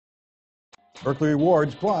Buerkle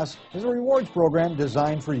Rewards Plus is a rewards program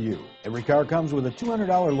designed for you. Every car comes with a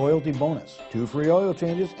 $200 loyalty bonus, 2 free oil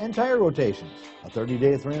changes and tire rotations, a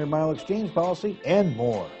 30-day 300-mile exchange policy, and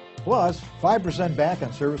more. Plus, 5% back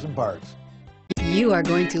on service and parts. You are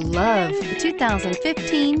going to love the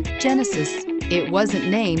 2015 Genesis. It wasn't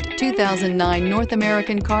named 2009 North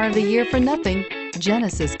American Car of the Year for nothing.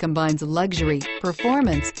 Genesis combines luxury,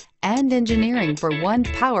 performance, and engineering for one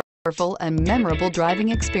powerful and memorable driving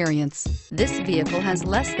experience. This vehicle has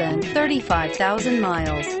less than 35,000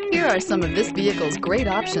 miles. Here are some of this vehicle's great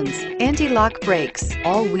options: anti-lock brakes,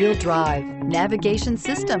 all-wheel drive, navigation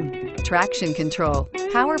system, traction control,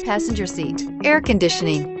 power passenger seat, air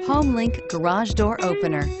conditioning, home link garage door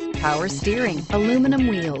opener, power steering, aluminum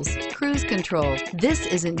wheels, cruise control. This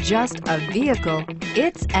isn't just a vehicle,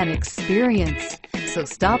 it's an experience. So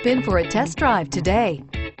stop in for a test drive today.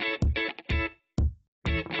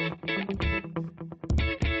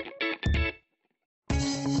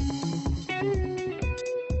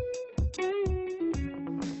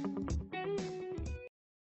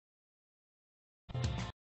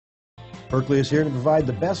 Buerkle is here to provide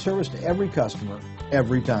the best service to every customer,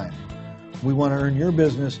 every time. We want to earn your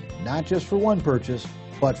business, not just for one purchase,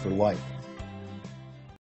 but for life.